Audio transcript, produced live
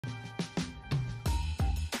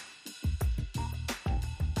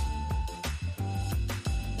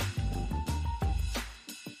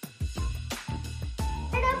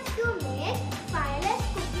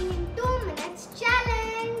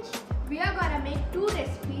2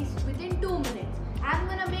 recipes within 2 minutes. I'm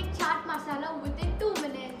gonna make chaat masala within 2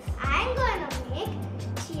 minutes. I'm gonna make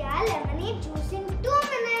chia lemonade juice in 2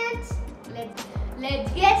 minutes.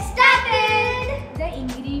 Let's get started. The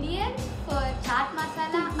ingredients for chaat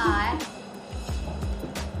masala are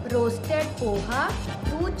roasted poha,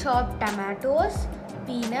 2 chopped tomatoes,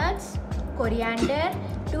 peanuts, coriander,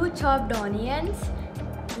 2 chopped onions,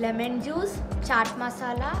 lemon juice, chaat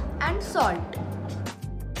masala and salt.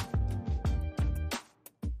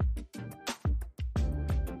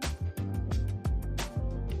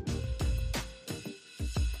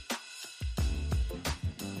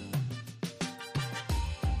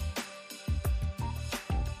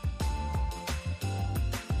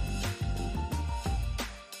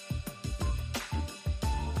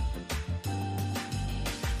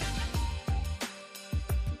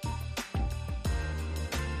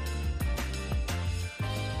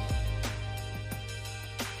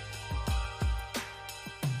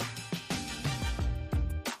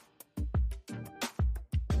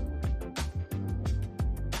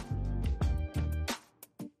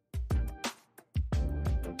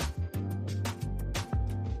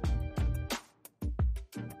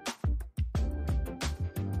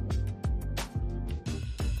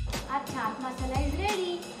 Our chaat masala is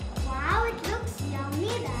ready. Wow, it looks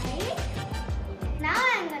yummy, right? Now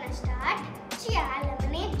I'm gonna start chia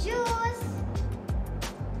lemonade juice.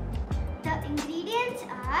 The ingredients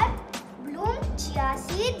are bloom chia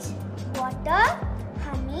seeds, water,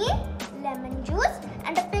 honey, lemon juice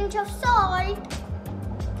and a pinch of salt.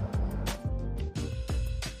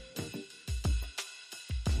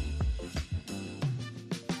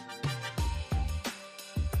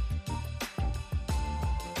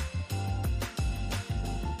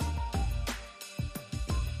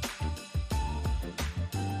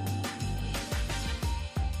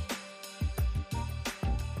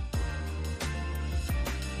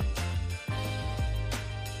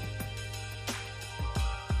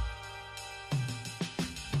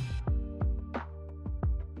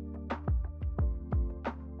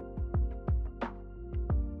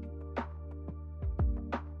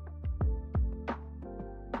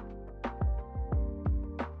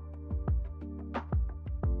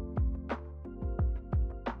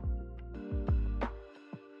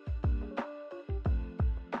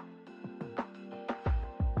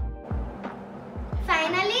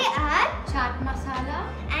 Finally, our Chaat masala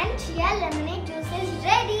and chia lemonade juice is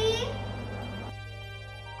ready.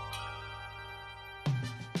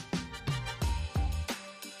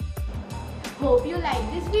 Hope you like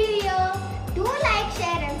this video. Do like,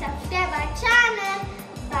 share and